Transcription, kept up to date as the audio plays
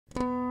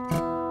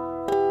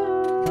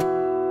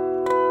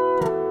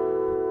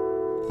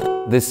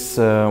This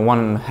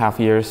 1.5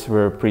 years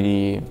were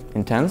pretty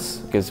intense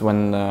because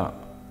when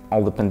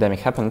all the pandemic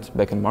happened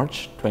back in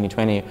March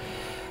 2020,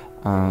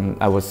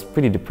 I was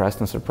pretty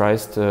depressed and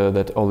surprised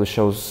that all the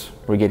shows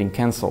were getting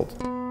cancelled.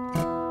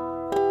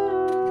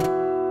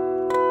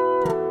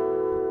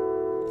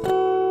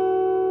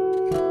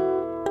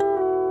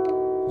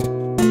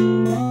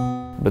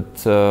 But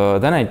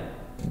then I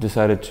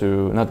decided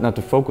to not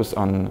to focus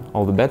on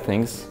all the bad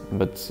things,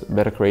 but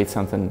better create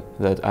something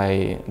that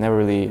I never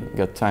really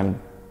got time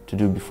to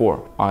do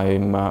before.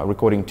 I'm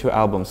recording 2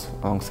 albums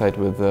alongside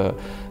with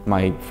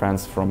my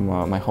friends from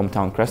my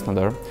hometown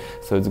Krasnodar,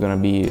 so it's gonna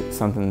be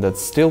something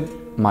that's still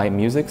my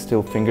music,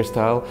 still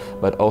fingerstyle,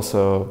 but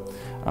also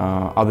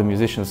other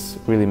musicians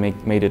really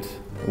made it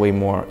way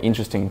more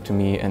interesting to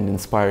me and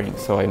inspiring.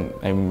 So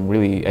I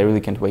really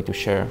can't wait to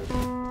share.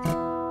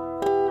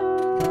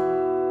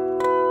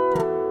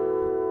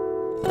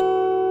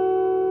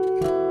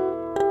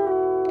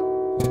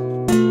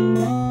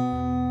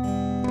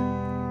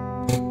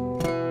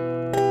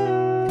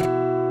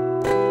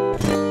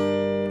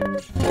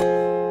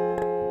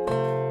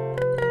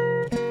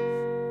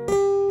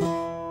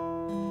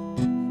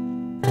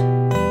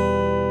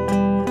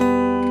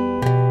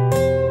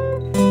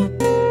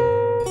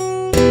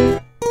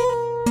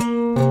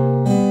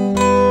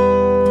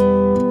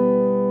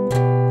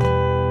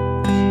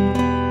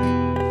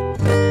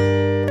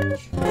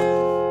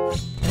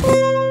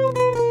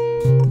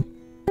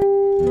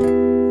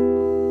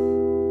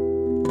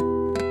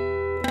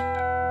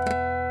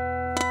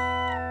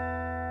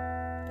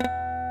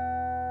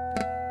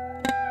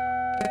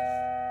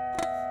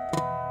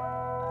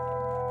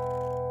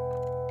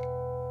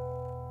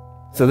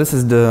 So this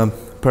is the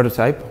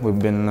prototype. We've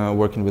been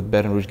working with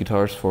Baton Rouge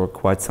Guitars for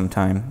quite some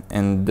time,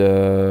 and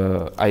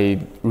I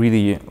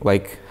really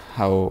like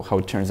how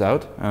it turns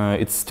out.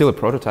 It's still a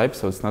prototype,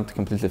 so it's not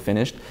completely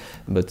finished,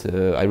 but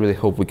I really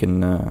hope we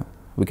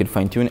can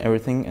fine-tune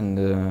everything,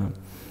 and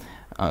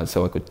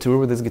so I could tour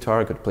with this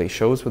guitar, I could play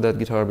shows with that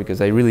guitar, because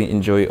I really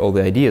enjoy all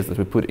the ideas that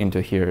we put into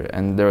here,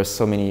 and there are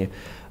so many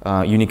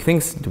unique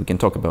things that we can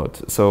talk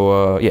about.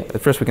 So yeah,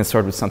 at first we can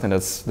start with something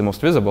that's the most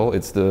visible.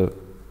 It's the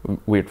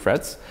weird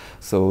frets.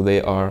 So they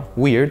are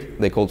weird,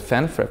 they're called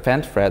fan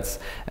frets,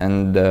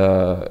 and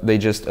they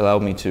just allow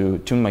me to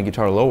tune my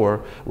guitar lower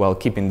while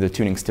keeping the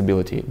tuning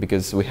stability,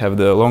 because we have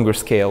the longer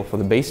scale for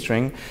the bass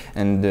string,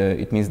 and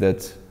it means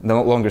that the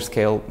longer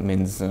scale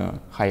means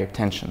higher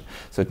tension.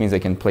 So it means I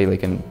can play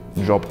like a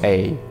drop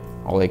A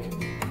or like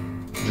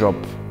drop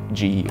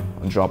G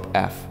or drop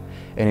F,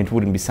 and it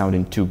wouldn't be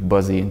sounding too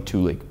buzzy and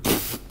too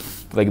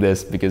like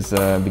this, because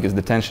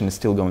the tension is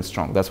still going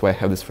strong. That's why I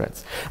have these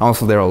frets.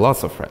 Also, there are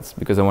lots of frets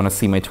because I want to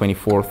see my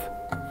 24th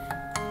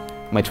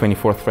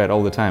fret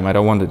all the time. I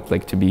don't want it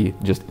like to be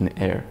just in the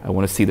air. I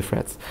want to see the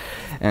frets.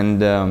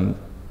 And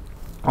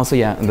also,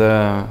 yeah,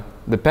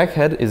 the pack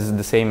head is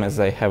the same as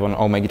I have on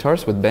all my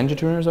guitars with banjo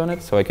tuners on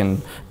it, so I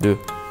can do.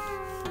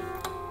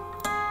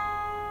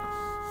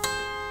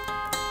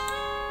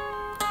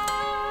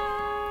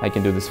 I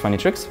can do these funny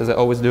tricks, as I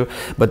always do,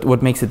 but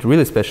what makes it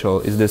really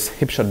special is this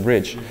hip-shot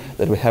bridge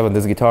that we have on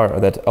this guitar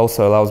that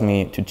also allows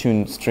me to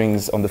tune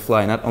strings on the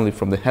fly, not only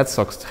from the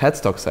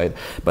headstock side,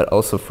 but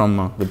also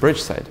from the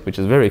bridge side, which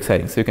is very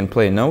exciting. So you can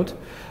play a note,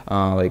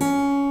 like,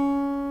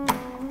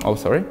 oh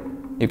sorry,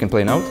 you can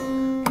play a note,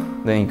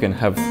 then you can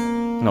have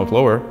a note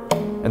lower,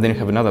 and then you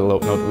have another low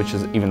note which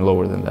is even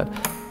lower than that.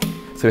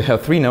 So we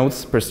have 3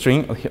 notes per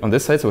string on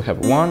this side, so we have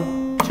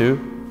 1,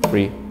 2,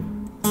 3.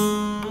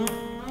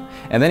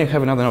 And then you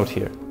have another note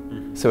here.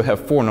 So you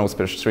have 4 notes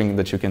per string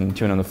that you can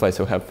tune on the fly.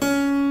 So you have,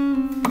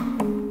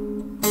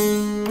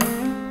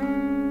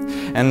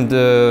 and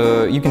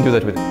you can do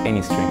that with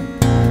any string.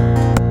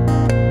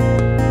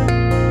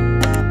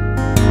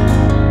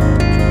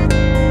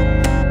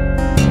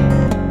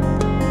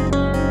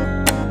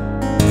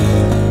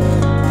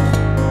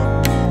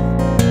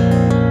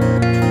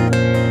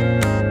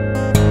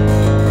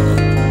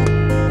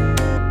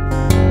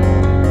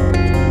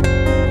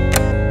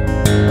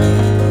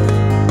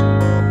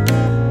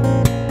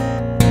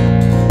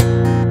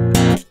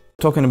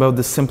 Talking about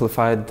the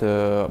simplified,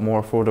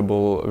 more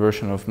affordable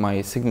version of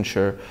my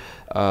signature,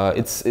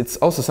 it's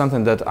also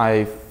something that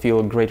I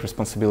feel great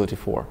responsibility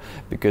for,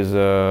 because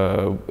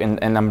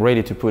and I'm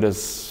ready to put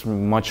as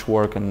much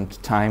work and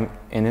time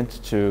in it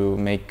to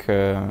make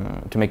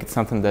it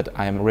something that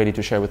I'm ready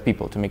to share with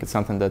people, to make it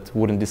something that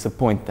wouldn't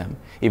disappoint them,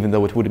 even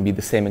though it wouldn't be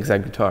the same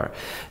exact guitar.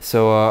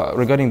 So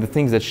regarding the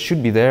things that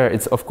should be there,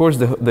 it's of course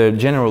the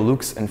general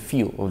looks and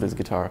feel of this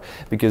guitar,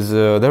 because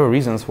there are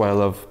reasons why I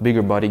love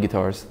bigger body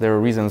guitars. There are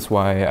reasons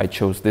why I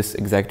chose this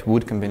exact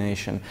wood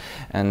combination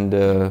and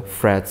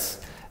frets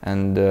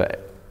and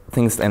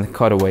things, and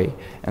cutaway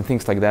and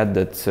things like that,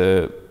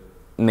 that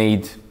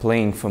made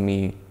playing for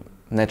me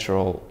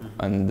natural,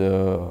 and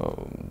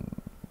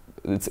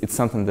it's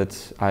something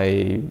that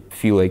I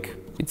feel like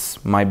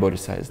it's my body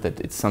size, that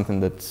it's something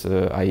that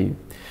I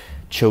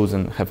chose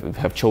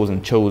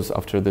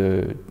after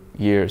the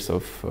years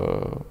of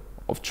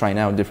trying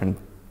out different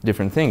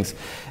different things,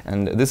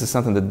 and this is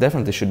something that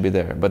definitely should be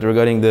there. But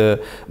regarding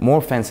the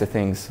more fancy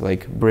things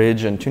like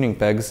bridge and tuning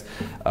pegs,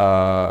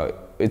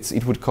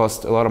 it would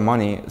cost a lot of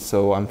money,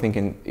 so I'm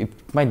thinking it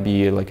might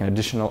be like an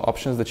additional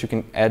options that you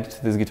can add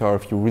to this guitar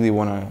if you really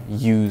want to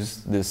use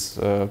these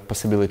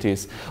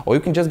possibilities. Or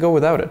you can just go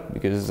without it,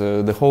 because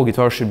the whole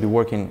guitar should be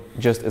working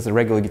just as a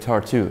regular guitar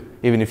too,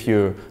 even if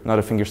you're not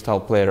a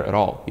fingerstyle player at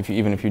all.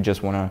 Even if you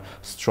just want to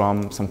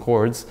strum some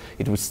chords,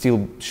 it would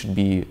still should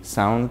be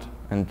sound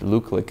and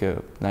look like a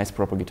nice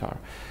proper guitar.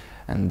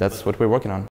 And that's what we're working on.